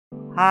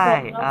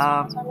Hi,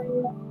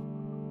 What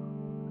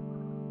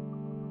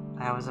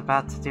I was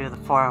about to do the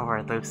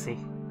foreword, Lucie.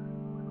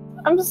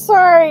 I'm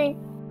sorry.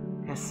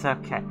 It's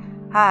okay.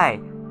 Hi,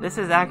 this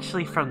is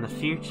actually from the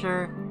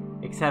future,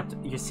 except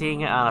you're seeing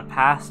it on a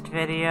past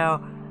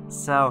video.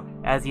 So,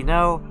 as you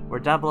know, we're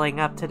doubling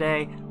up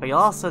today, but you'll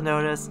also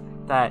notice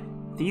that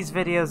these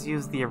videos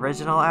use the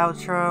original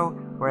outro,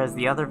 whereas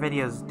the other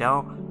videos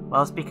don't.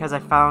 Well, it's because I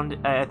thought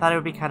it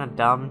would be kind of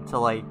dumb to,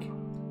 like,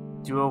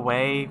 do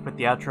away with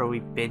the outro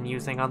we've been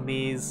using on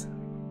these,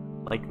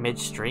 like,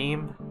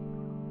 midstream.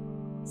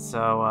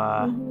 So,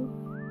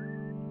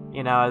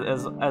 you know,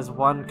 as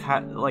one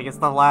like, it's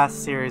the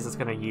last series that's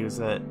gonna use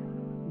it.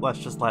 Let's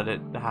just let it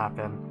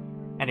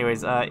happen.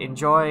 Anyways,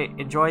 enjoy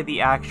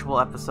the actual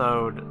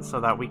episode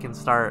so that we can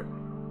start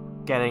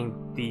getting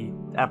the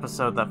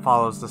episode that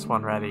follows this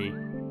one ready.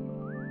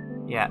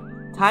 Yeah,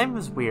 time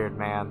is weird,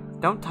 man.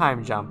 Don't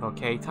time jump,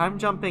 okay? Time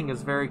jumping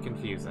is very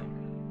confusing.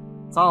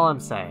 That's all I'm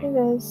saying. It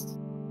is.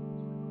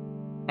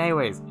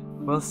 Anyways,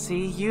 we'll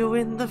see you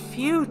in the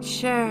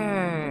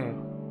future!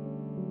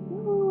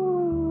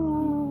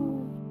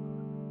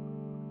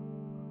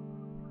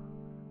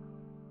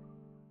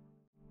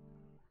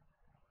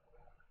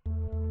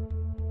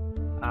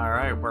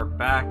 Alright, we're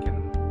back,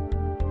 and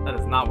that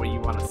is not what you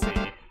want to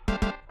see.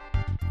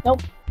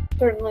 Nope,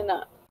 certainly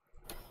not.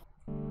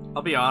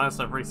 I'll be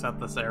honest, I've reset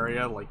this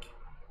area, like,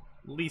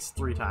 at least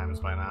 3 times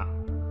by now.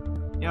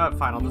 You know what,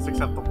 fine, I'll just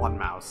accept the one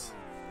mouse.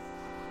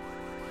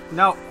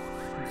 No,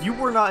 you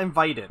were not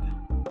invited.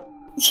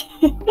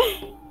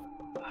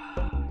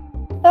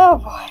 Oh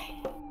boy.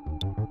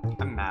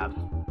 I'm mad.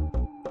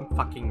 I'm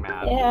fucking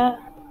mad. Yeah.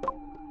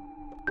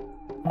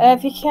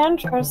 If you can,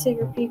 try to save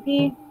your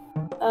PP.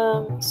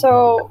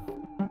 So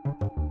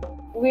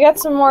we got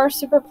some more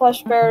super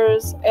plush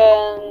bears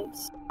and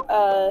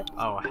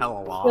oh,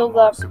 hell a lot filled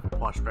more up. super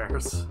plush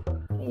bears.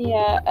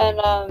 Yeah,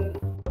 and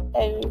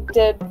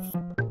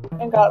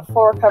got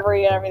full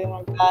recovery and everything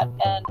like that.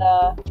 And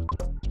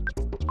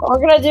what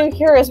we're gonna do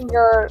here is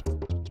we're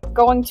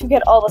going to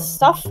get all the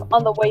stuff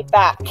on the way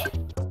back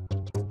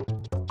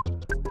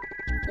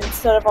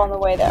instead of on the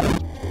way there.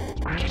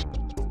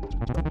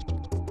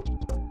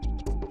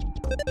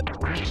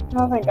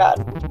 Oh, thank God.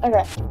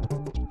 Okay.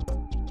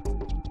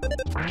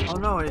 Oh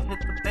no, it hit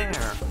the bear.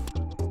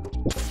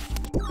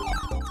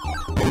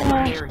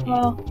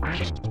 Well,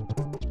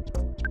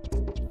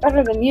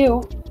 better than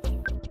you.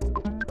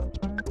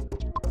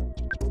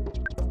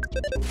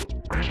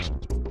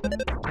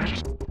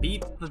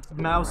 Beat the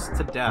mouse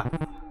to death.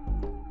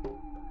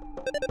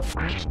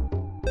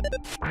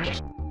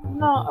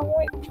 No,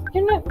 wait.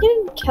 You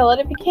didn't kill it.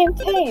 It became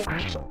tame.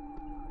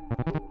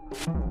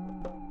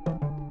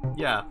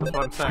 Yeah, that's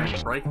what I'm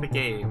saying. Break the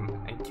game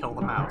and kill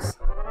the mouse.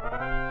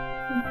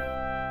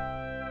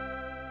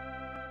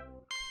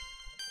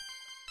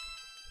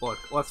 Look,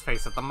 let's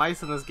face it, the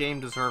mice in this game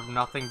deserve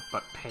nothing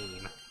but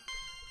pain.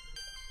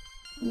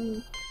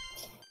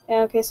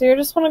 Yeah, okay, so you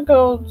just want to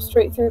go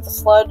straight through the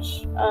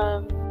sludge.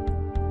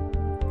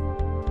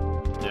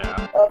 Yeah.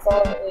 That's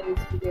all it really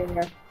needs to be doing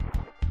here.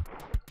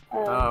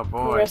 Oh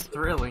boy,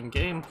 thrilling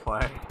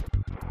gameplay.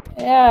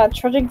 Yeah,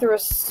 trudging through a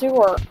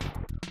sewer.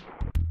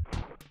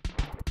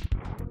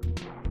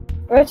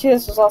 I bet you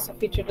this was also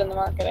featured in the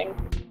marketing.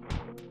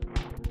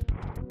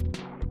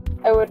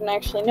 I wouldn't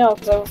actually know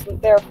because I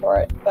wasn't there for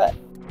it, but...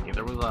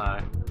 Neither was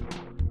I.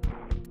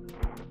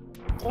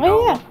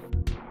 Oh yeah.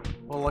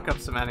 We'll look up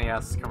some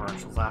NES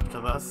commercials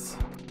after this.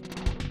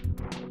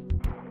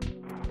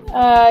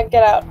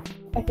 Get out,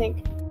 I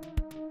think.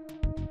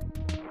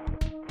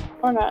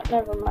 Or not,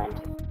 never mind.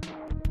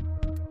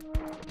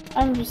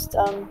 I'm just,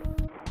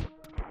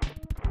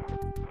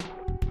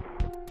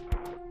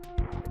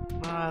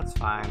 That's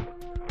fine.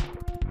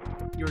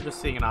 You were just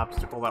seeing an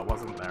obstacle that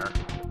wasn't there.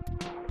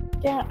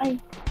 Yeah,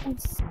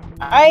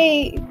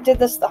 I did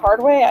this the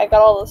hard way. I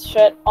got all this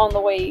shit on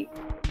the way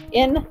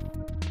in.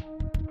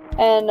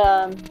 And,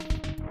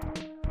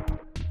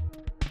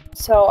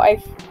 so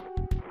I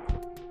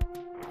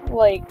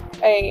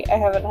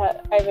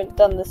haven't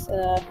done this in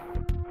a...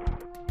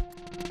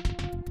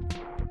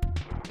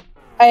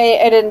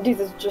 I didn't do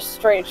this just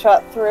straight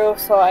shot through,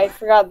 so I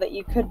forgot that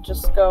you could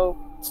just go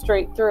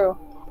straight through.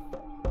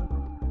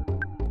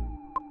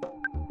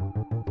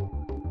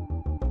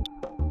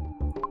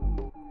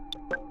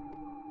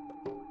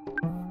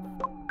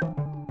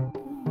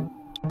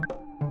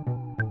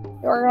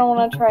 You're gonna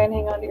want to try and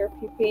hang on to your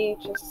PP,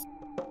 just...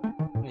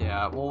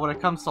 Yeah, well, when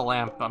it comes to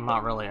Lamp, I'm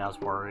not really as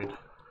worried.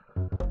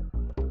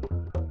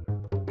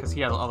 Because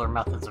he has other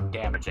methods of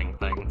damaging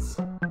things.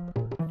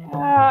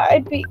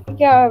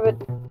 Yeah,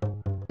 but...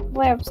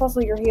 Lamp's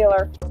also your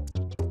healer.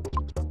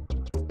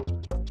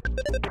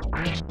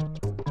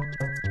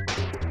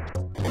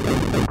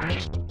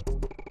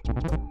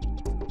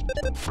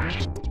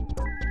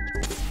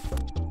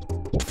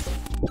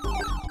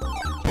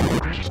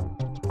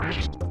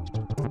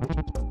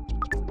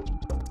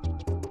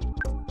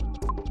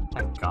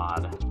 Thank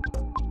God.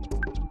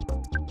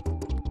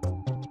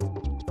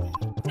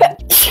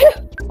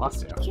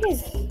 Bless you.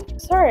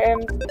 Jeez. sorry, I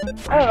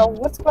don't know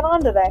what's going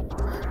on today.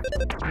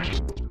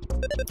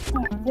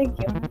 Oh, thank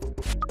you.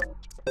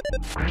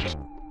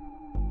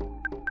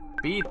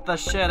 Beat the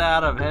shit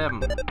out of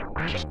him.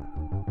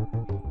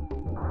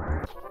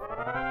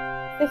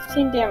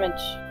 15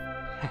 damage.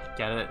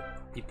 Get it?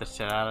 Beat the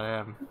shit out of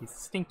him. He's a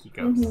stinky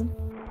ghost.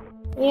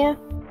 Yeah.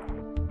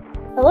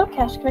 Hello,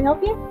 Cash. Can I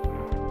help you?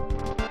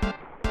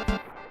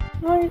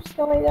 No, you're just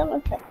gonna lay down?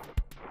 Okay.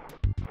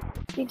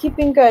 You're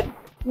keeping good.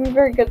 You're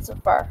very good so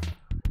far.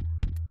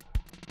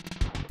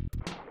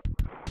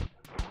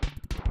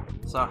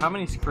 So, how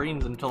many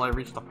screens until I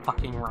reach the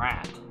fucking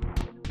rat?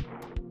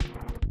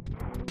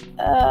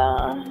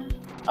 Oh,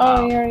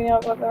 you already know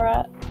about the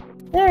rat.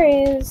 There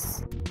he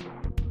is.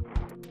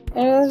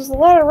 And there's a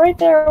ladder right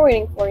there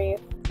waiting for you.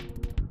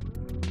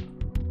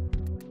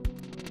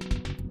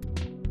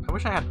 I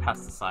wish I had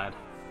pesticide.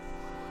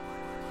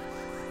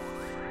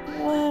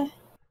 Yeah,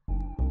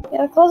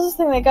 the closest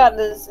thing they got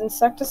is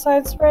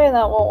insecticide spray, and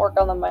that won't work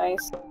on the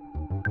mice.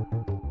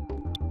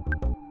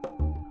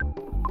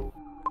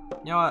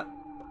 You know what?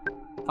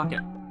 Fuck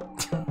it.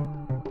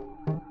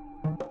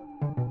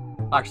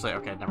 Actually,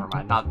 okay, never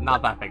mind.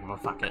 Not that big of a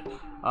fuck it.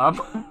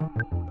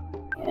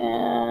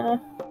 Yeah.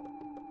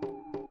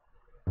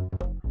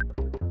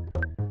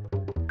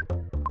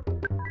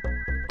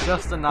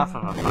 Just enough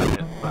of a fuck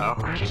it, though.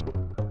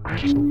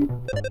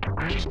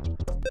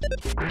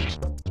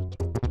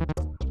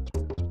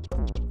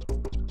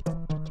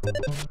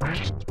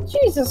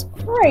 Jesus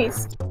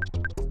Christ!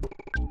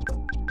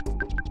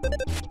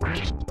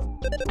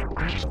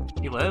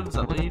 He lives,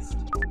 at least.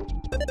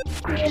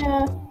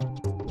 Yeah.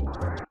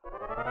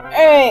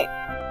 Alright.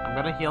 I'm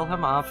gonna heal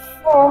him up.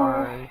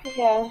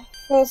 Yeah.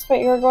 For this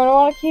fight, you're going to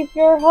want to keep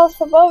your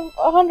health above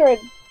 100.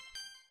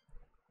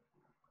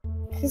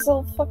 Because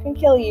they'll fucking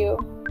kill you.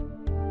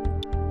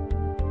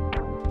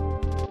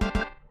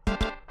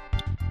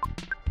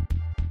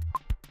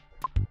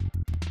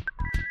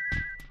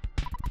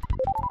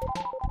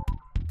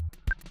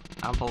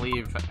 I don't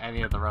believe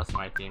any of the rest of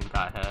my team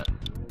got hit.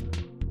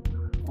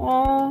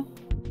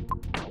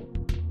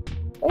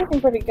 They're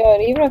looking pretty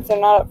good, even if they're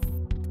not at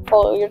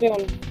full. You're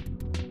doing.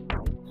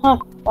 Huh,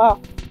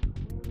 wow.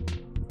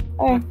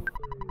 Okay.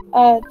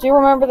 Do you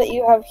remember that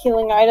you have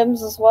healing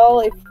items as well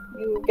if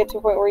you get to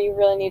a point where you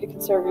really need to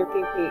conserve your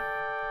PP?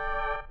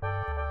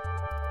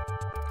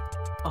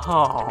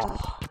 Oh.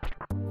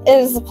 It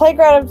is the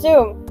Playground of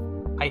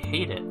Doom. I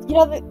hate it.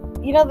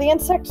 You know the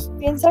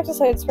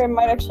insecticide spray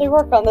might actually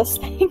work on this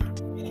thing.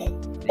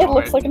 It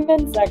looks like an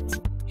insect.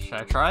 Should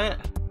I try it?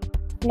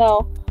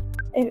 No,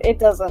 it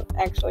doesn't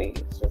actually.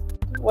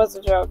 It was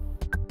a joke.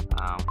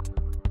 Oh.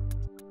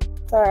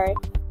 Sorry.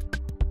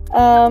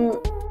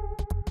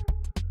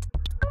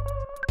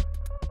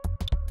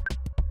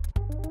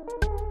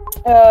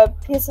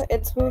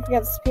 It's weak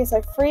against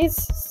PSI freeze,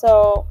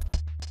 so.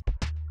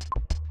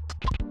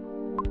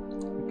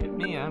 Look at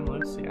me, I'm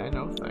Lucie, I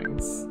know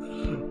things.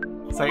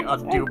 Say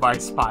undo my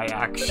spy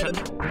action.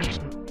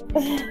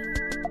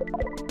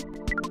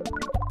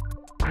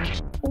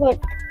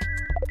 Look,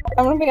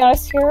 I'm gonna be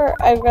honest here,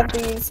 I've got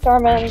the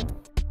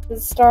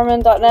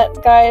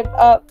Starman.net guide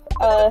up,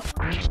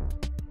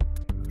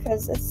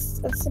 because it's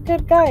a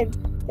good guide.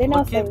 They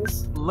know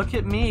things. Look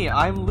at me,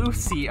 I'm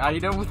Lucie, I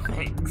know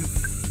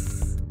things.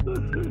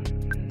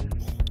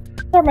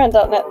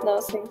 Starman.net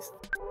knows things.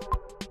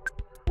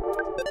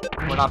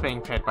 We're not being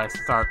paid by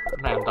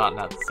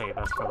Starman.net to say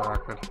this, for the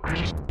record.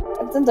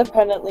 It's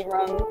independently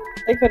run.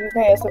 They couldn't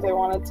pay us if they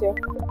wanted to.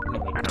 I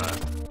mean, they could.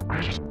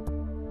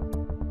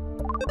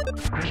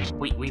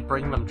 We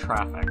bring them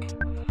traffic.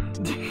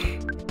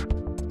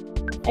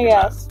 I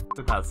guess.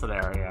 In that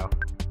scenario.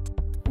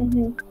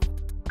 Mm-hmm.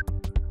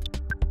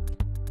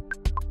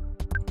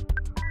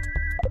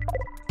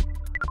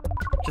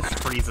 Just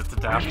freeze it to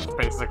death,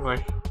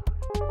 basically.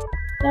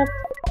 Yep.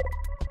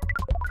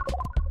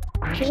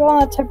 Keep on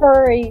that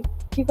temporary,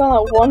 keep on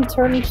that one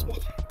turn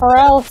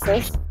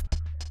paralysis.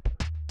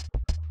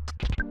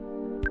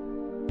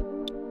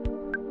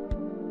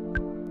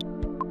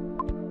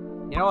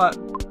 You know what?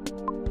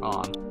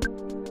 On.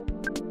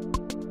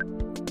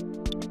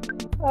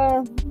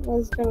 I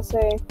was gonna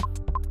say.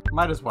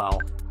 Might as well.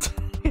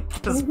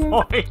 At this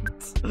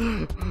point.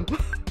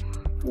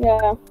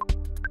 Yeah.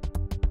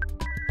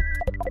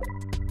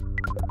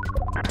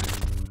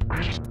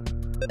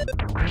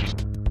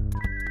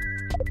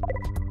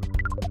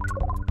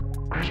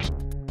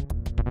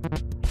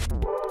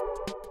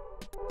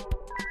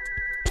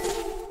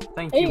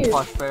 Thank you,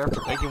 Plush Bear,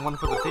 for taking one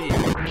for the team.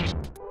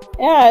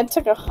 Yeah, it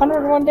took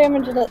 101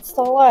 damage and it's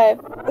still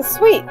alive.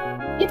 Sweet!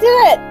 You did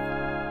it!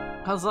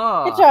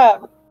 Huzzah! Good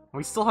job!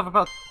 We still have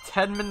about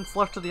 10 minutes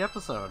left of the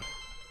episode.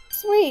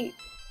 Sweet!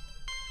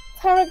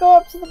 Time to go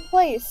up to the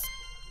place.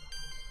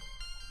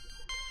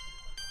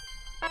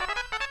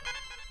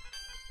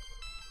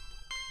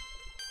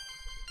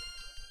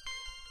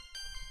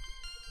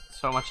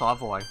 So much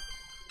leveling.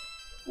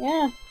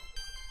 Yeah.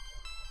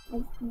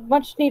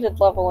 Much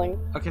needed leveling.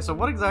 Okay, so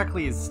what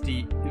exactly is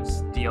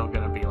Steel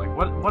gonna be? Like,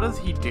 what does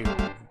he do?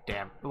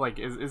 Damn, like,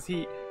 is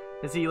he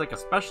like a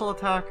special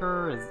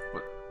attacker?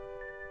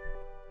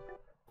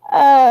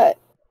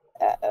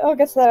 I'll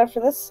get to that after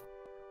this.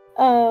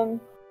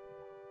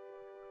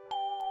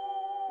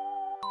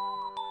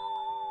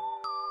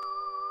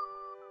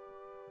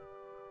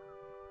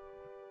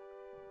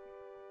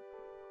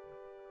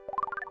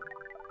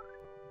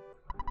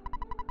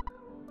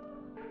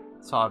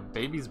 Saw a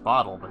baby's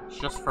bottle, but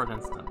just for an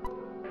instant.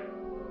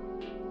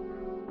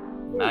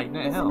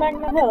 Magnet Hill.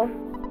 Magnet Hill.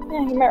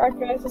 Yeah, you might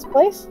recognize this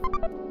place.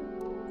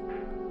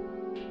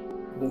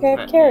 You got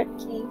a carrot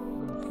key.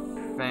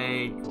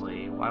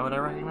 Vaguely. Why would I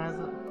recognize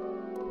it?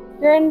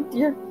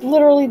 You're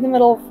literally in the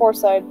middle of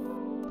Fourside.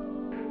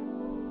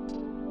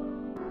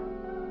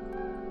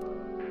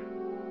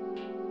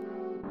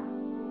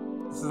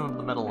 This isn't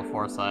the middle of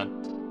Fourside.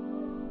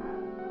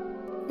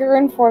 You're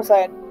in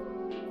Fourside.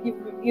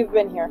 You've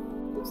been here.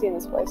 You've seen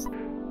this place.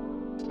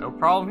 No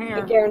problem here.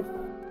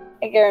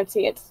 I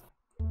guarantee it.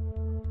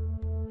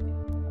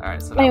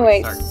 Alright, so now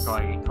we start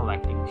going and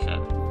collecting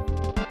shit.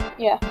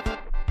 Yeah.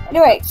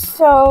 Anyway,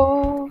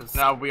 so... Because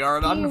now we are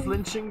an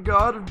unflinching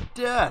god of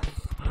death!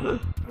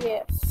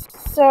 Yes.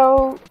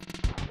 So...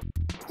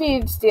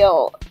 Steve's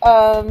deal.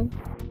 So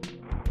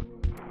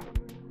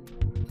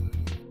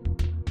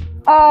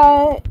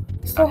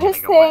his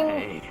thing...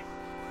 Away.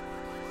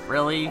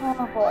 Really?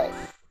 Oh boy.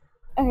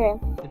 Okay.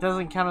 It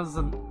doesn't count as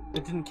an...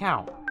 It didn't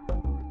count.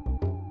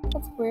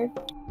 That's weird.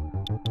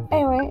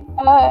 Anyway,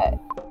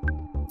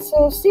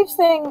 so Steve's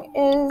thing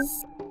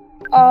is,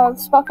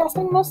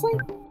 spellcasting mostly.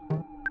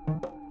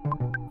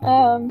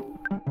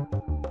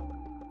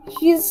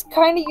 He's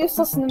kind of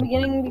useless in the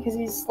beginning because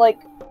he's, like,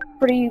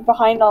 pretty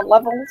behind on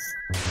levels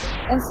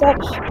and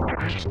such.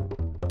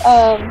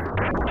 Oh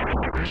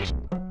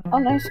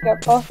nice, you got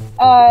both.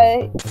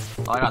 I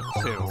got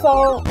 2.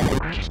 So...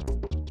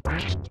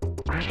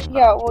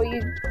 Yeah, well,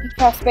 you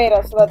cast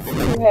beta, so that's 2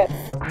 hits.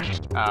 What am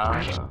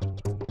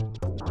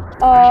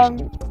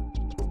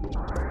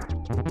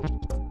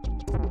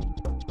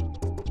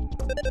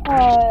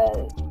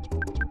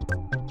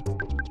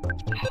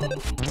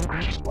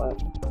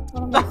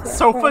I saying?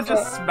 Sofa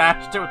just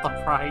smashed it with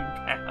a frying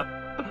pan.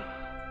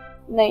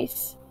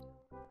 Nice.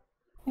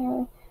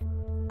 Anyway.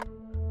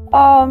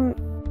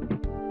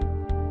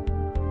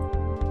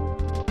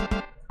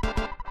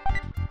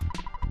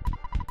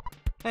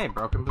 Hey,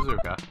 broken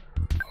bazooka.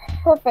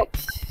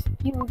 Perfect.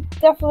 You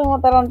definitely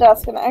want that on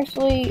desk, and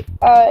actually,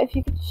 if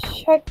you could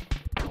check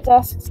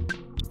desk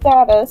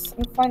status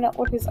and find out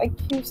what his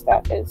IQ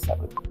stat is, that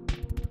would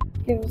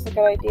give us a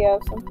good idea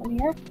of something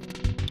here.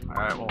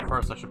 Alright, well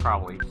first I should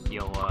probably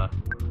heal,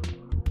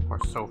 poor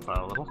Sofa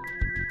a little.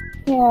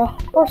 Yeah,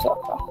 poor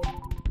Sofa.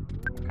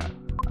 Okay,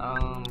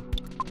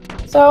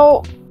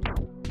 So...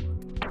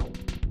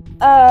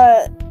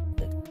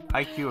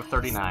 IQ of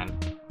 39.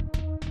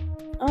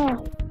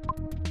 Oh.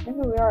 Maybe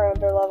we are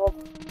underleveled.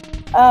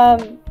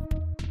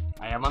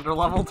 I am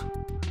underleveled?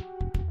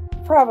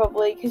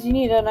 Probably, because you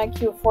need an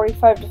IQ of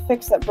 45 to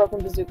fix that broken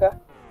bazooka.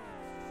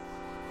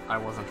 I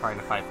wasn't trying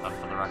to fight them,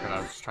 for the record, I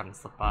was just trying to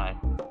slip by.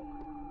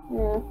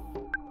 Yeah.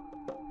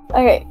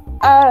 Okay,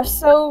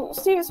 so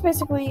Steve is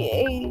basically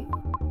a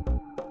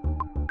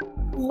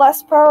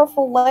less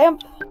powerful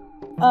lamp.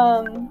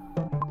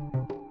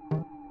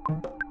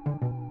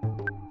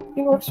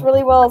 He works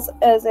really well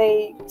as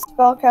a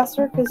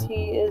spellcaster because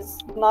he is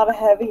not a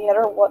heavy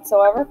hitter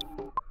whatsoever.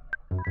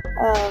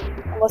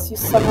 Unless you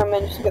somehow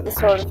manage to get the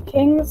Sword of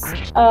Kings.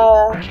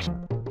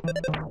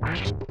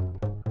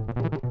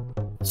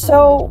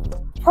 So,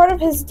 part of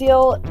his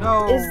deal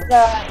is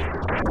that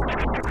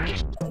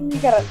you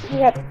got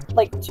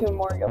like 2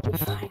 more, you'll be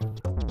fine.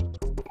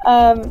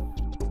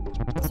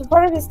 So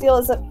part of his deal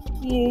is that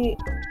he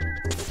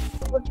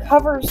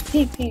recovers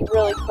PP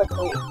really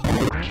quickly.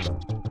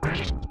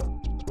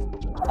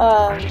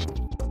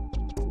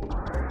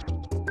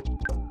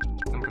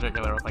 In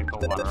particular with like the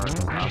water and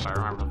stuff, I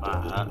remember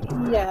that.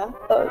 Yeah,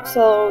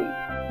 so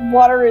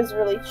water is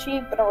really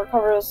cheap and it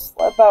recovers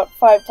about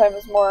 5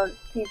 times more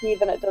PP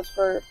than it does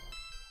for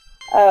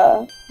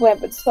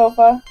Lamp and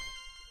Sofa.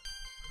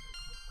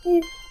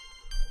 He's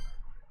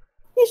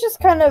just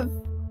kind of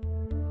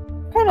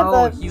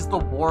he's the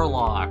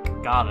warlock.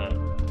 Got it.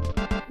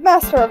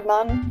 master of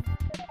none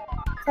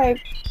type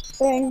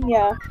thing,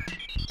 yeah.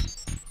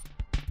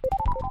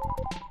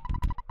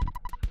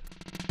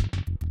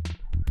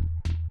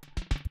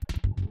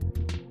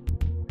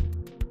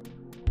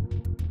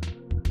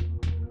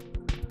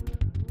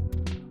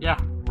 Yeah,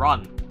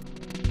 run.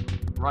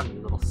 Run,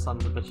 you little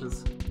sons of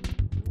bitches.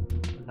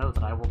 Know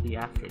that I will be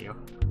after you.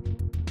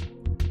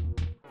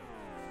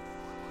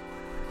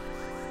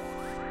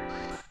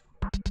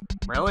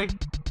 Really?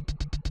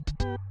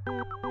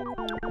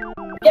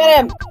 Get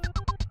him!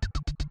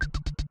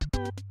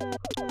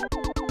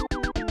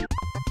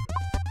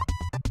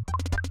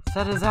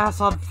 Set his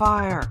ass on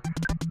fire!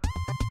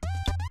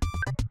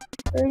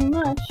 Very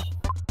much.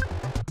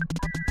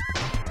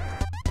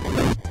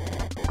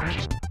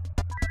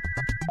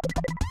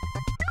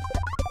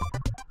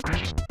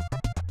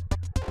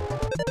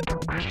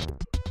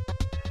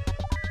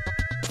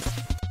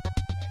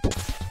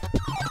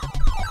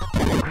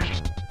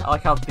 I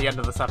like how the end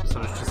of this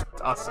episode is just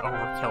us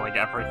overkilling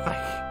everything.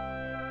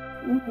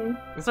 Mm-hmm.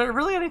 Is there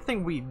really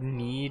anything we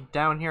need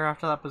down here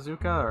after that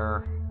bazooka,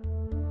 or...?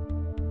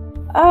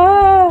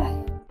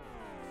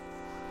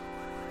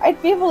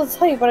 I'd be able to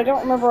tell you, but I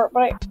don't remember,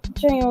 but I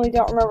genuinely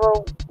don't remember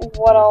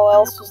what all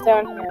else was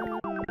down here.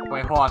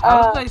 Wait, hold on,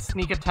 how did I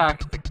sneak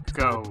attack the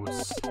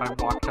ghost? I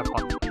walked up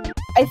on...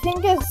 I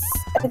think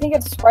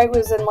its sprite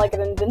was in, like,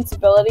 an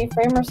invincibility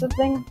frame or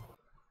something.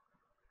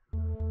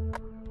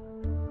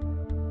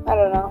 I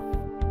don't know.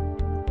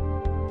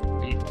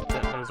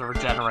 There's a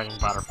regenerating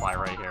butterfly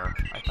right here,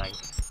 I think.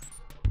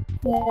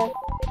 Yeah.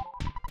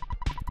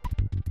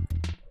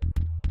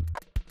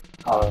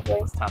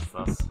 Probably. Let's test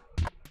this.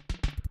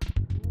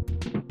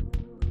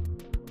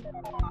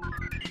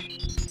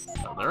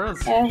 Oh, there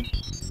is. Yeah.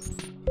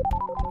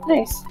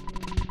 Nice.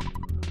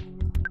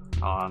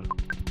 On.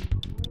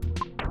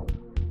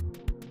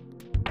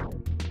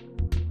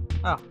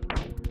 Oh.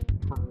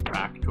 We're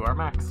back to our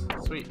max.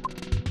 Sweet.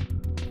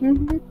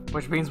 Mm-hmm.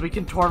 Which means we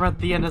can torment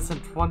the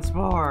innocent once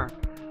more.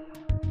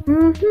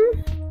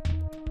 Mm-hmm.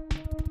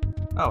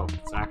 Oh,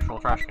 it's an actual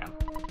trash can.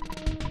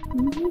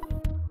 Mm-hmm.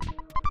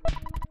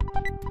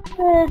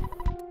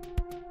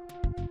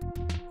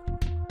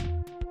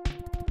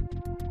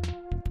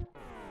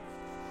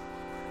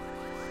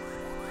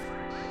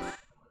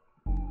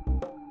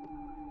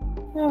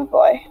 Oh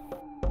boy.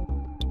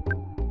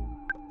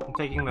 I'm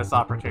taking this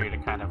opportunity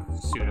to kind of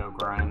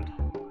pseudo-grind.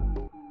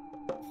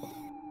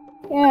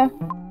 Yeah,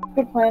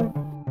 good plan.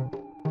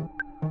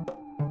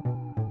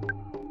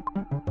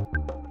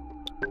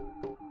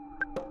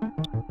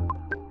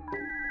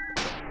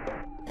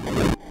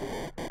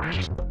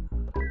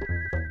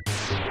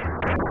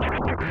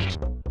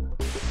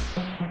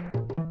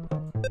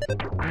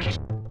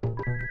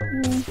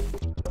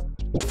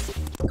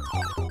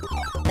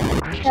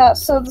 Yeah,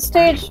 so the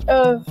stage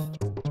of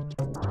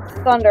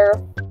thunder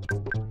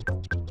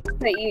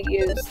that you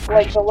use,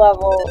 like the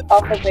level,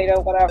 alpha, beta,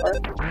 whatever,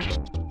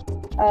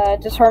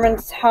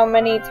 determines how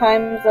many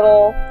times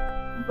it'll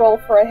roll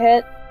for a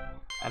hit.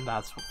 And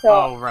that's... So,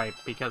 oh, right,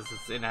 because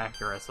it's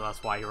inaccurate, so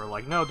that's why you were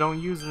like, no,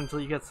 don't use it until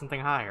you get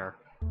something higher.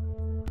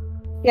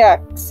 yeah,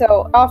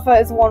 so alpha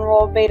is 1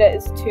 roll, beta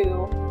is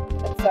 2,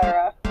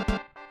 etc.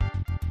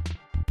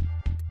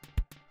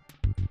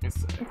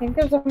 I think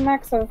there's a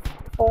max of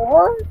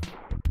 4?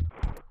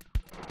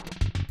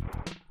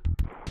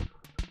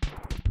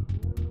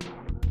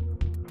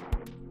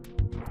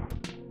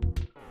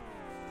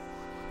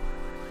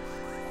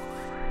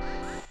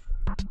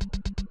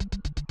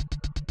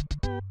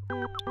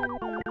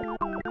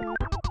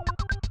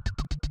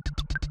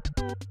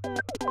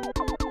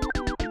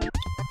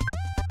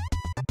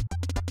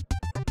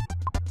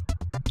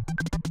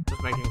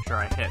 Just making sure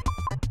I hit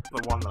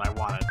the one that I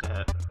wanted to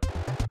hit.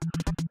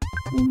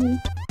 Mm-hmm.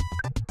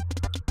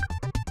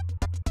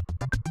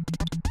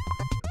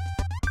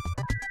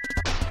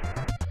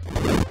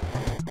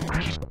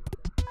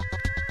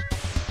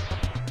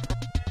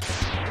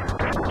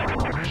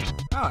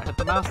 Oh, I hit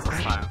the mouse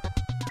this time.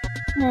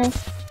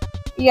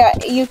 Yeah,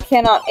 you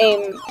cannot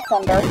aim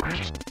thunder.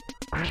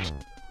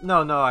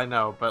 No, I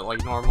know, but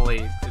like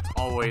normally it's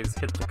always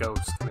hit the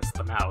ghost, miss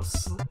the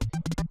mouse.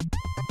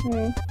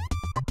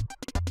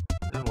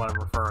 Is what I'm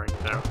referring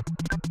to.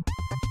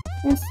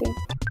 I see.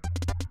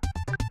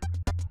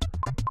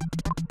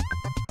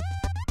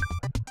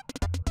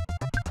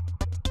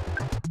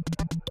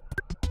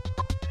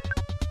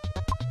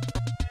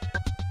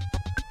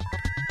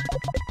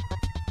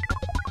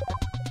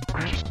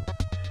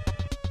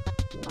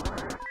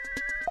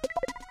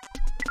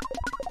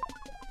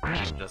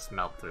 And just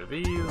melt through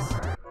these.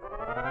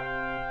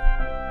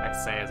 I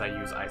say as I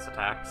use ice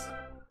attacks.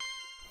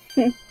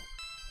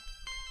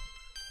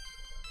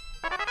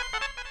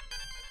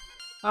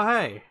 Oh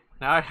hey,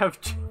 now I have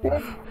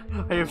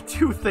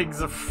two things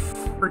of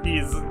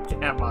freeze and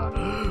gamma.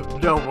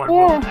 No one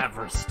will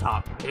ever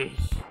stop me.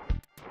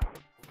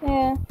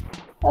 Yeah.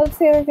 That's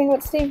the other thing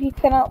with Steve, he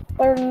cannot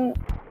learn...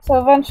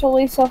 So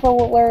eventually Sofa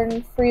will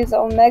learn Freeze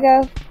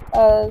Omega.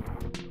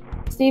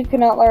 Steve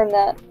cannot learn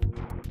that.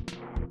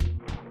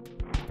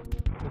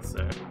 Let's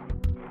see.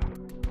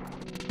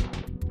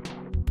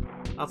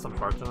 That's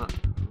unfortunate.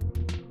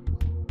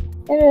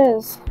 It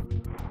is.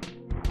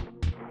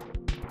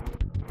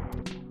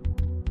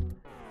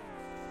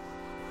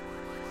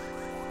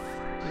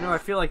 You know, I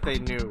feel like they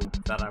knew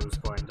that I was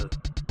going to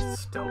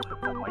still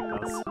hit them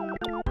like this.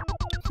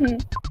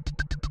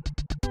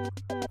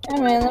 Yeah,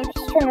 man, they're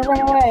just trying to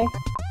run away.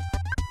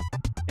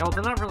 Yeah, well,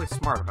 they're not really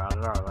smart about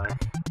it, are they?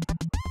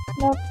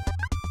 Nope.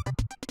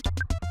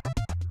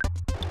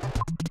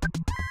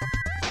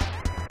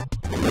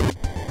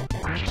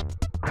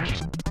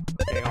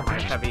 Getting all my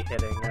heavy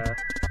hitting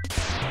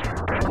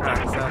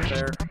attacks out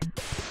there.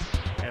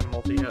 And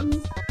multi-hits.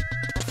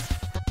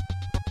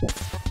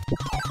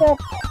 Yep.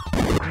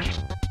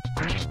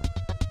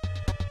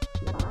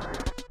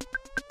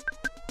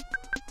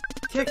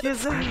 Kick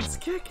his ass!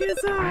 Kick his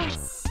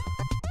ass!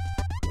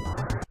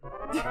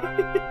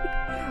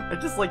 I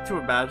just like to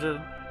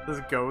imagine this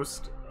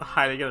ghost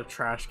hiding in a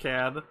trash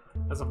can,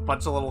 as a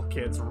bunch of little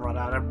kids run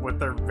at him with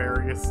their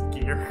various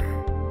gear.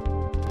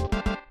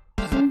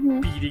 Just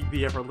beating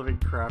the ever-living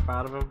crap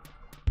out of him.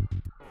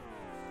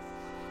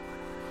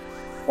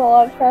 It's a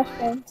lot of trash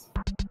cans.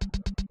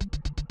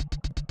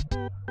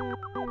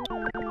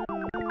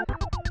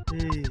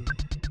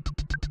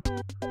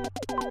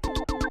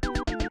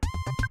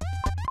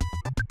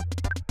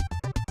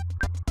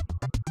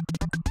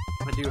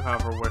 I do,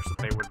 however, wish that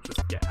they would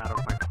just get out of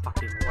my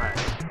fucking way.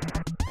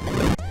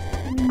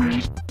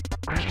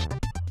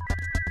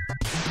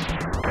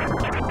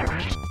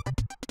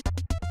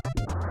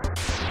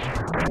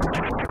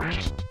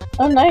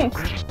 Oh, nice.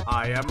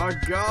 I am a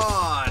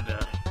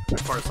god!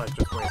 Of course, I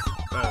just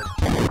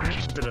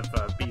wasted a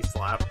bit of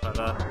B-slap, but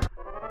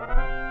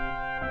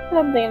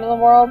Not the end of the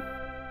world.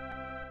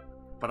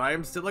 But I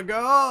am still a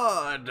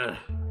god!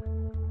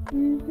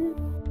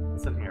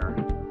 What's in here?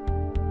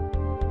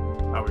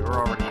 Oh, we were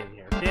already in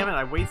here. Damn it,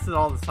 I wasted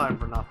all this time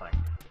for nothing.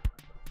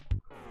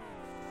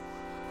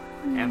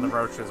 And the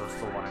roaches are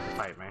still wanting to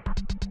fight me.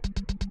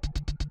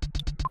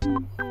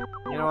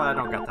 You know what? I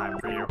don't got time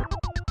for you.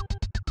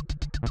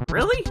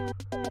 Really?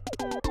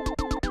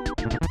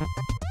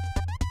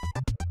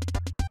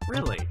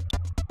 Really?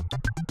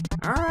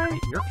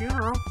 Alright, your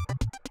funeral.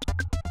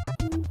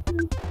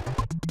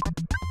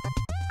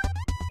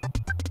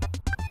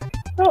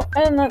 Oh,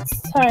 and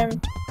that's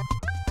time.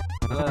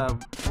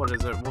 What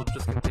is it? We'll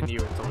just continue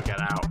until we get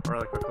out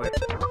really quickly.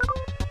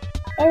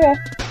 Okay.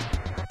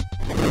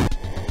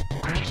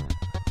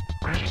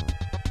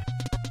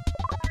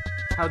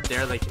 How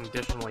dare they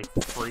conditionally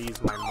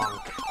freeze my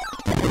monk?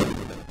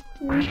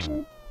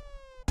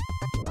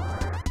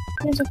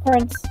 Here's a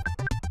prince.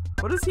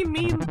 What does he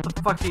mean the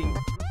fucking...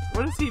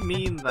 What does he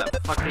mean that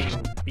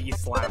fucking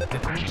B-slap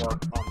didn't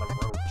work on the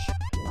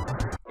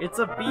roach? It's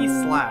a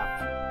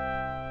B-slap.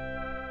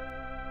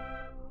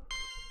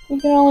 You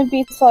can only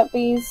B-slap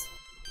bees.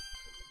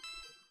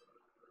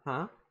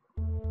 Huh?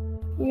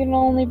 You can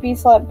only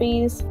B-slap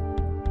bees.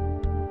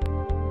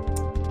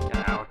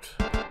 Get out.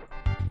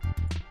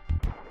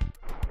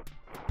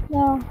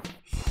 No.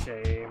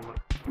 Shame.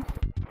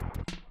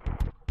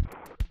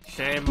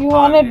 Shame You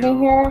upon wanted you. me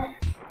here.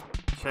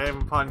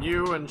 Shame upon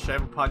you and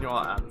shame upon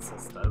your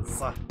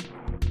ancestors.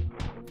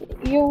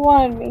 You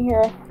wanted me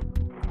here.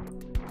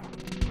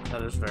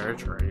 That is very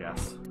true,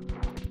 yes.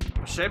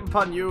 Shame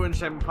upon you and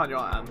shame upon your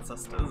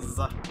ancestors.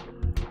 Right.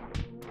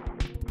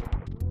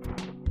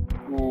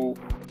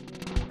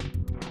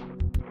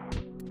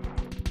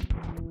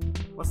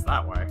 What's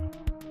that way?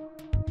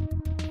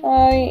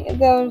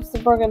 That was the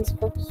broken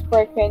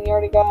spray can you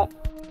already got.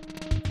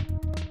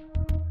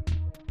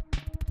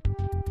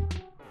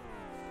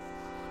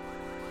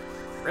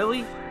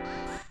 Really?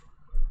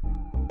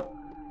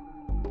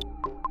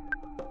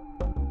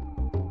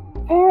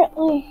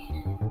 Apparently.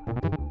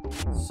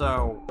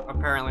 So,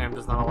 apparently I'm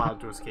just not allowed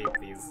to escape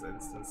these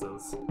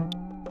instances.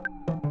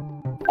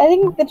 I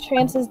think the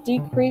chances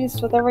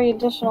decreased with every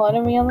additional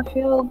enemy on the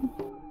field.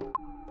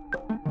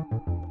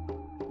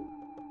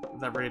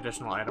 With every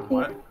additional item,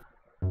 what?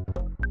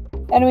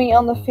 Enemy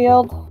on the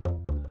field.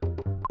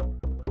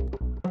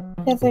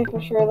 Can't say for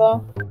sure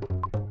though.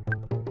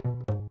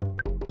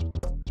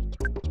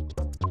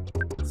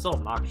 It's so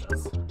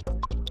obnoxious.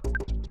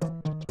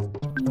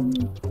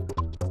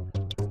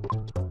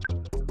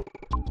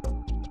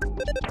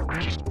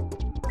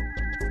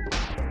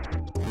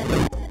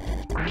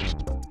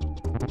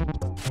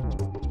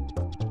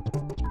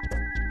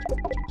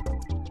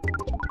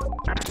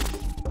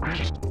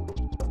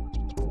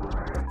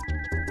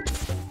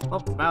 Oh,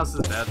 the mouse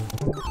is dead.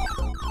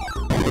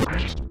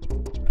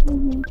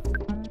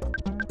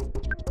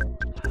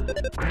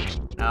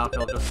 Now if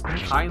you'll just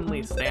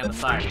kindly stand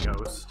aside,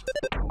 ghost.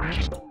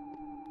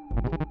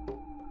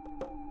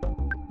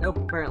 Nope,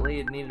 apparently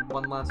it needed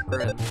one last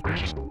grid.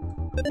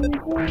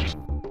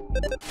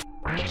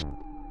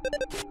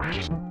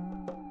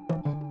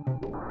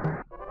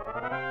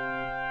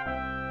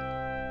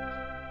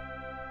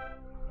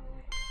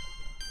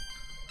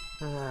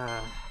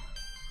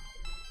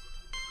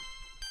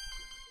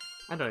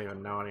 I don't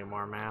even know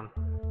anymore, man.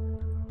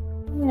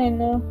 I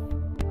know.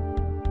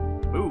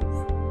 Move.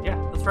 Yeah,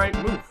 that's right,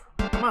 move.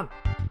 Come on.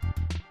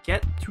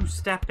 Get to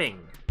stepping.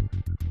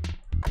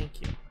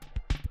 Thank you.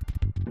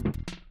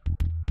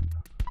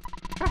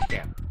 Trash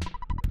can.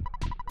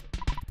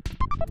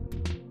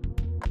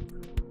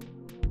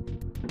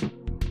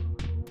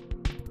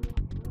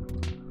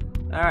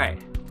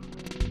 Alright.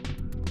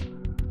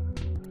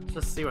 Let's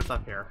just see what's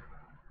up here.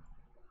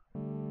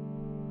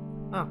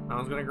 Oh, no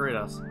one's gonna greet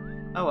us.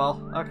 Oh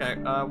well, okay,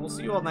 we'll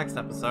see you all next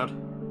episode.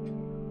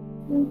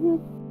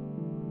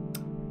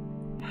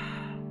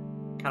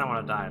 Kinda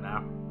wanna die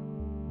now.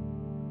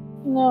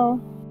 No.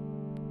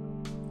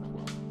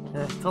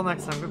 Till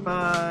next time,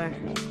 goodbye!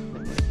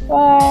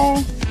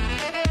 Bye.